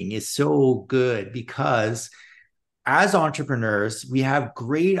is so good, because as entrepreneurs, we have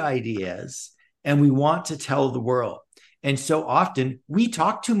great ideas and we want to tell the world. And so often we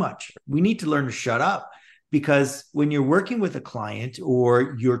talk too much. We need to learn to shut up, because when you're working with a client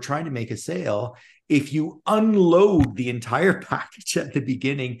or you're trying to make a sale, if you unload the entire package at the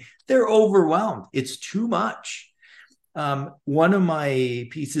beginning, they're overwhelmed. It's too much. One of my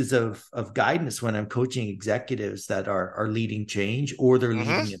pieces of guidance when I'm coaching executives that are leading change or they're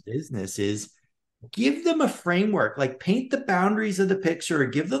leading a business is give them a framework, like paint the boundaries of the picture,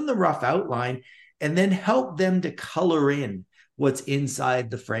 give them the rough outline, and then help them to color in what's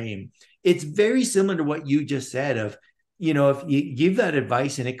inside the frame. It's very similar to what you just said of, if you give that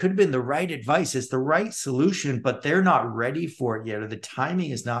advice and it could have been the right advice, it's the right solution, but they're not ready for it yet, or the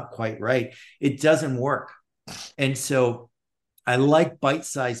timing is not quite right, it doesn't work. And so I like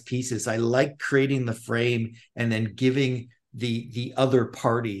bite-sized pieces. I like creating the frame and then giving the other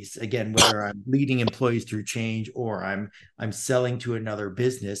parties, again, whether I'm leading employees through change or I'm selling to another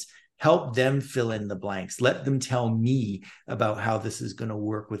business, help them fill in the blanks. Let them tell me about how this is going to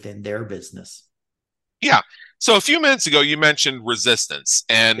work within their business. Yeah. So a few minutes ago, you mentioned resistance,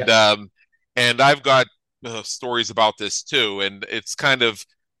 and I've got stories about this too. And it's kind of,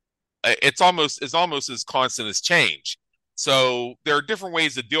 it's almost as constant as change. So there are different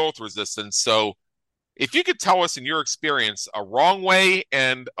ways to deal with resistance. So if you could tell us, in your experience, a wrong way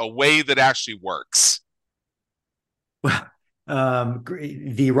and a way that actually works. Well,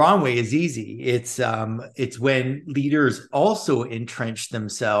 the wrong way is easy. It's when leaders also entrench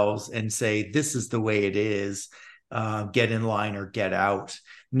themselves and say, "This is the way it is, get in line or get out."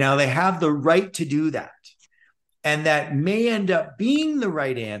 Now they have the right to do that. And that may end up being the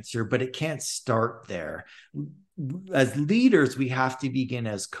right answer, but it can't start there. As leaders, we have to begin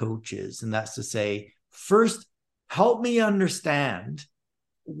as coaches. And that's to say, first, help me understand,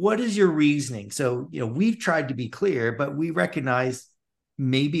 what is your reasoning? So, we've tried to be clear, but we recognize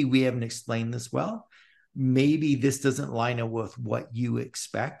maybe we haven't explained this well. Maybe this doesn't line up with what you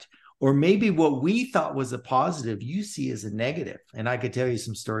expect. Or maybe what we thought was a positive, you see as a negative. And I could tell you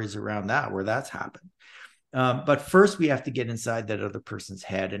some stories around that where that's happened. But first, we have to get inside that other person's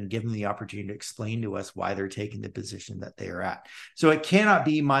head and give them the opportunity to explain to us why they're taking the position that they are at. So it cannot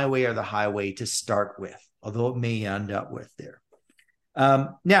be my way or the highway to start with, although it may end up with there.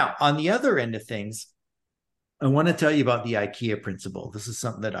 Now, on the other end of things, I want to tell you about the IKEA principle. This is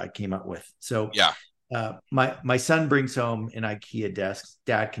something that I came up with. So Yeah. My son brings home an IKEA desk.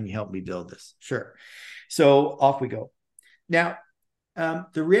 Dad, can you help me build this? Sure. So off we go. Now,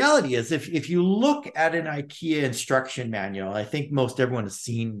 the reality is, if you look at an IKEA instruction manual, I think most everyone has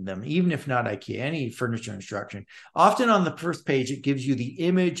seen them, even if not IKEA, any furniture instruction. Often on the first page, it gives you the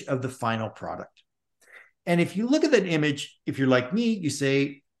image of the final product. And if you look at that image, if you're like me, you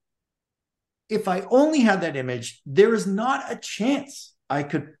say, if I only had that image, there is not a chance I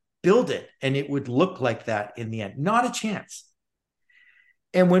could build it and it would look like that in the end. Not a chance.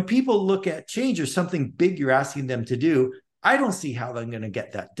 And when people look at change or something big you're asking them to do, I don't see how they're going to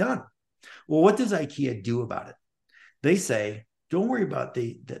get that done. Well, what does IKEA do about it? They say, don't worry about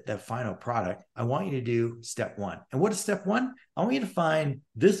the final product. I want you to do step one. And what is step one? I want you to find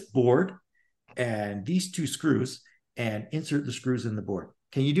this board and these 2 screws and insert the screws in the board.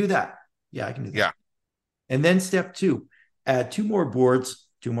 Can you do that? Yeah, I can do that. Yeah. And then step 2, add 2 more boards,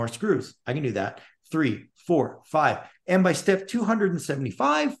 2 more screws. I can do that. 3, 4, 5. And by step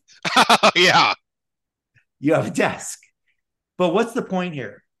 275, Yeah. you have a desk. But what's the point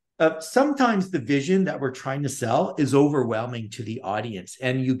here? Sometimes the vision that we're trying to sell is overwhelming to the audience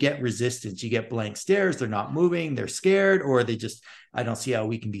and you get resistance. You get blank stares. They're not moving. They're scared, or they just, I don't see how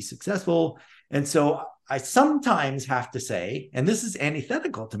we can be successful. And so I sometimes have to say, and this is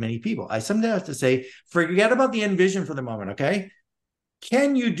antithetical to many people, I sometimes have to say, forget about the end vision for the moment, okay?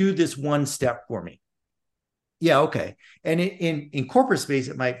 Can you do this one step for me? Yeah, okay. And in corporate space,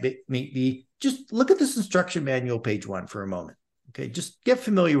 it might be just look at this instruction manual, page 1 for a moment. Okay, just get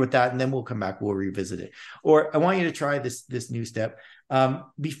familiar with that, and then we'll come back, we'll revisit it. Or I want you to try this new step.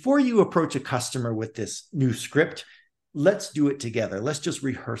 Before you approach a customer with this new script, let's do it together. Let's just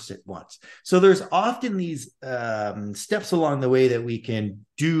rehearse it once. So there's often these steps along the way that we can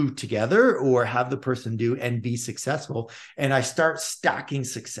do together or have the person do and be successful. And I start stacking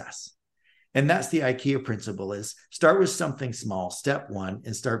success. And that's the IKEA principle, is start with something small, step 1,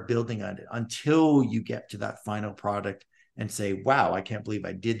 and start building on it until you get to that final product and say, wow, I can't believe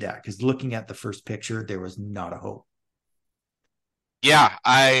I did that. Because looking at the first picture, there was not a hope. Yeah.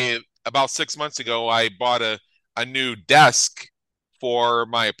 About 6 months ago, I bought a new desk for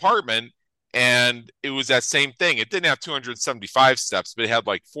my apartment, and it was that same thing. It didn't have 275 steps, but it had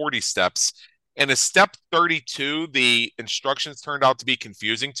like 40 steps. And a step 32, the instructions turned out to be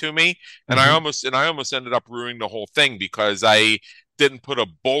confusing to me, and I almost ended up ruining the whole thing because I didn't put a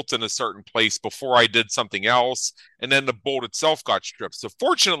bolt in a certain place before I did something else, and then the bolt itself got stripped. So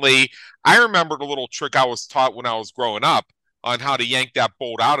fortunately, I remembered a little trick I was taught when I was growing up on how to yank that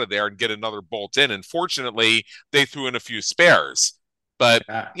bolt out of there and get another bolt in. And fortunately, they threw in a few spares. But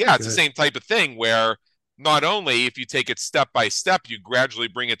yeah, it's the same type of thing where not only if you take it step by step, you gradually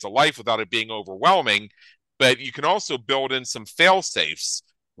bring it to life without it being overwhelming, but you can also build in some fail safes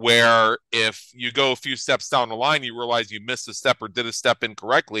where if you go a few steps down the line, you realize you missed a step or did a step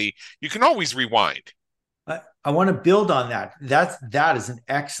incorrectly, you can always rewind. I want to build on that. That is an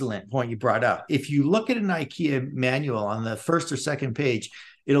excellent point you brought up. If you look at an IKEA manual on the first or second page,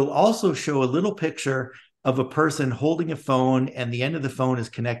 it'll also show a little picture of a person holding a phone, and the end of the phone is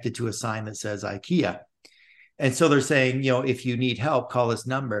connected to a sign that says IKEA. And so they're saying, if you need help, call this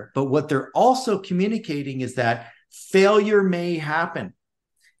number. But what they're also communicating is that failure may happen.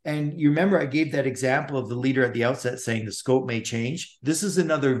 And you remember I gave that example of the leader at the outset saying the scope may change. This is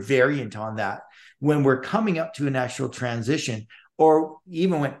another variant on that. When we're coming up to an actual transition, or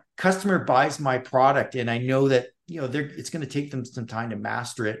even when customer buys my product and I know that it's going to take them some time to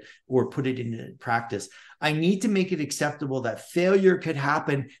master it or put it into practice, I need to make it acceptable that failure could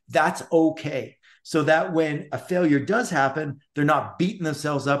happen. That's okay. So that when a failure does happen, they're not beating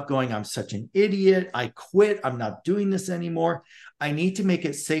themselves up going, I'm such an idiot, I quit, I'm not doing this anymore. I need to make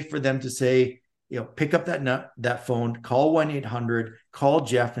it safe for them to say, pick up that phone, call 1-800, call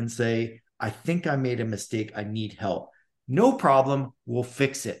Jeff and say, I think I made a mistake, I need help. No problem, we'll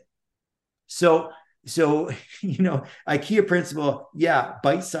fix it. So IKEA principle,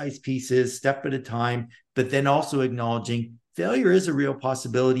 bite-sized pieces, step at a time, but then also acknowledging failure is a real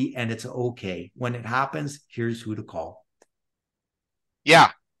possibility and it's okay. When it happens, here's who to call.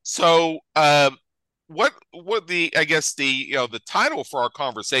 Yeah. So what the title for our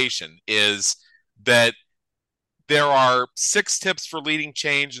conversation is that there are 6 tips for leading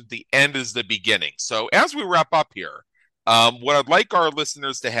change. At the end is the beginning. So as we wrap up here, what I'd like our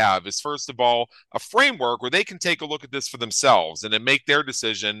listeners to have is, first of all, a framework where they can take a look at this for themselves and then make their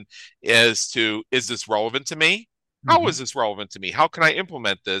decision as to, is this relevant to me? How is this relevant to me? How can I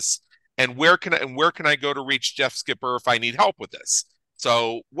implement this? And where can I go to reach Jeff Skipper if I need help with this?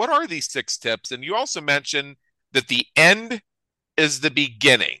 So what are these 6 tips? And you also mentioned that the end is the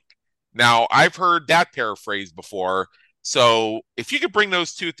beginning. Now, I've heard that paraphrase before. So if you could bring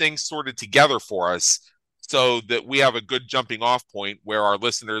those 2 things sorted together for us so that we have a good jumping off point where our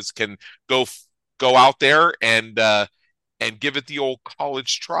listeners can go out there and give it the old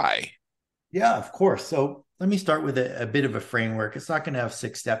college try. Yeah, of course. So let me start with a bit of a framework. It's not going to have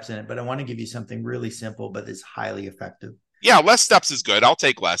 6 steps in it, but I want to give you something really simple, but it's highly effective. Yeah, less steps is good. I'll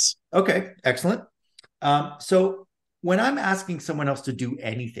take less. Okay, excellent. So when I'm asking someone else to do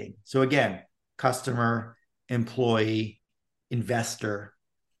anything, so again, customer, employee, investor,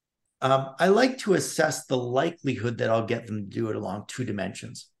 I like to assess the likelihood that I'll get them to do it along 2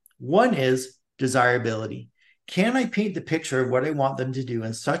 dimensions. One is desirability. Can I paint the picture of what I want them to do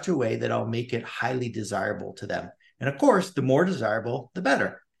in such a way that I'll make it highly desirable to them? And of course, the more desirable, the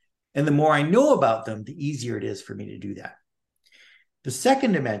better. And the more I know about them, the easier it is for me to do that. The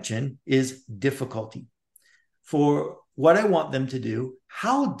second dimension is difficulty. For what I want them to do,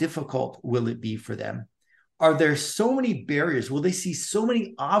 how difficult will it be for them? Are there so many barriers? Will they see so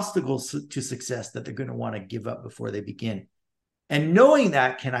many obstacles to success that they're going to want to give up before they begin? And knowing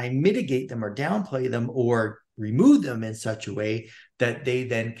that, can I mitigate them or downplay them or remove them in such a way that they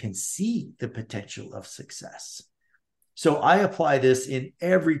then can see the potential of success? So I apply this in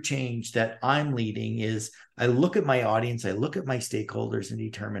every change that I'm leading. Is I look at my audience, I look at my stakeholders and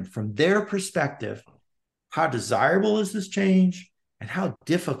determine from their perspective, how desirable is this change and how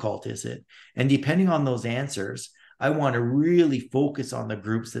difficult is it? And depending on those answers, I want to really focus on the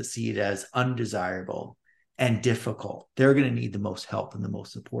groups that see it as undesirable and difficult. They're going to need the most help and the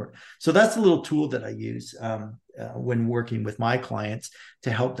most support. So that's a little tool that I use when working with my clients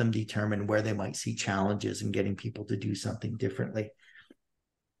to help them determine where they might see challenges in getting people to do something differently.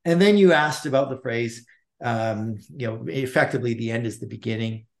 And then you asked about the phrase, effectively the end is the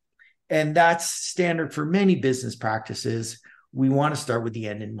beginning. And that's standard for many business practices. We want to start with the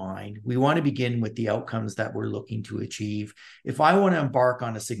end in mind. We want to begin with the outcomes that we're looking to achieve. If I want to embark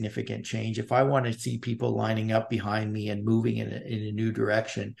on a significant change, if I want to see people lining up behind me and moving in a new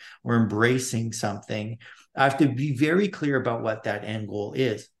direction or embracing something, I have to be very clear about what that end goal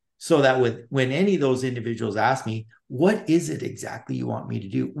is. So that when any of those individuals ask me, what is it exactly you want me to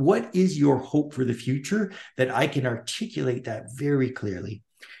do? What is your hope for the future? That I can articulate that very clearly.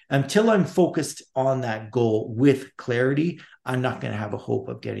 Until I'm focused on that goal with clarity, I'm not going to have a hope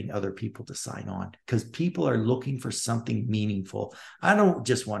of getting other people to sign on, because people are looking for something meaningful. I don't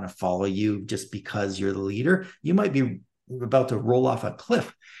just want to follow you just because you're the leader. You might be about to roll off a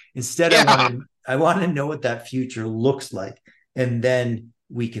cliff. Instead, I want to know what that future looks like, and then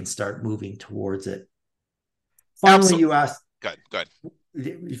we can start moving towards it. Finally, you asked. Good.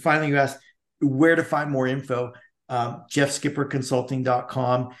 Finally, you asked where to find more info.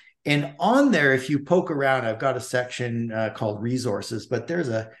 JeffSkipperConsulting.com. And on there, if you poke around, I've got a section called resources, but there's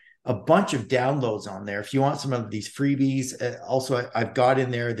a bunch of downloads on there. If you want some of these freebies, also I've got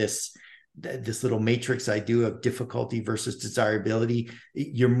in there this little matrix I do of difficulty versus desirability.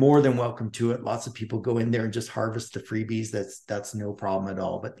 You're more than welcome to it. Lots of people go in there and just harvest the freebies. That's no problem at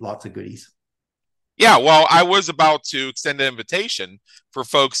all, but lots of goodies. Yeah, well, I was about to extend an invitation for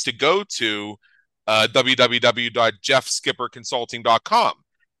folks to go to www.jeffskipperconsulting.com.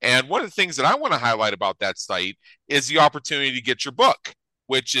 And one of the things that I want to highlight about that site is the opportunity to get your book,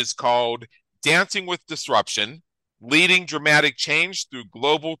 which is called Dancing with Disruption, Leading Dramatic Change Through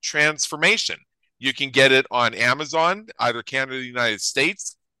Global Transformation. You can get it on Amazon, either Canada or the United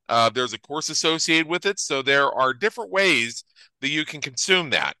States. There's a course associated with it. So there are different ways that you can consume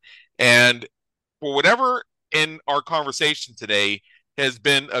that. And for whatever in our conversation today has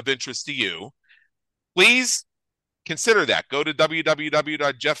been of interest to you, please consider that. Go to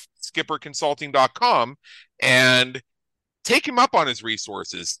www.jeffskipperconsulting.com and take him up on his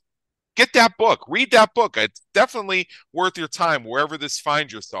resources. Get that book. Read that book. It's definitely worth your time wherever this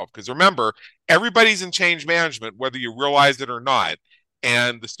finds yourself. Because remember, everybody's in change management, whether you realize it or not.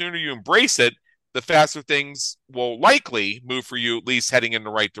 And the sooner you embrace it, the faster things will likely move for you, at least heading in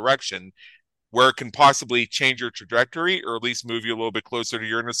the right direction, where it can possibly change your trajectory or at least move you a little bit closer to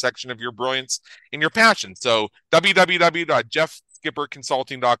your intersection of your brilliance and your passion. So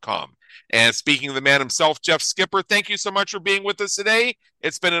www.jeffskipperconsulting.com. And speaking of the man himself, Jeff Skipper, thank you so much for being with us today.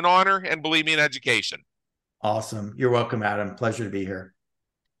 It's been an honor, and believe me, an education. Awesome. You're welcome, Adam. Pleasure to be here.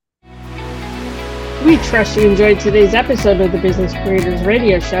 We trust you enjoyed today's episode of the Business Creators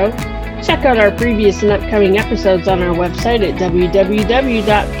Radio Show. Check out our previous and upcoming episodes on our website at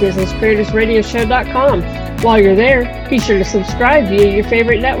www.businesscreatorsradioshow.com. While you're there, be sure to subscribe via your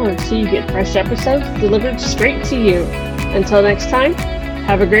favorite network so you get fresh episodes delivered straight to you. Until next time,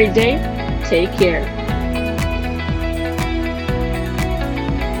 have a great day. Take care.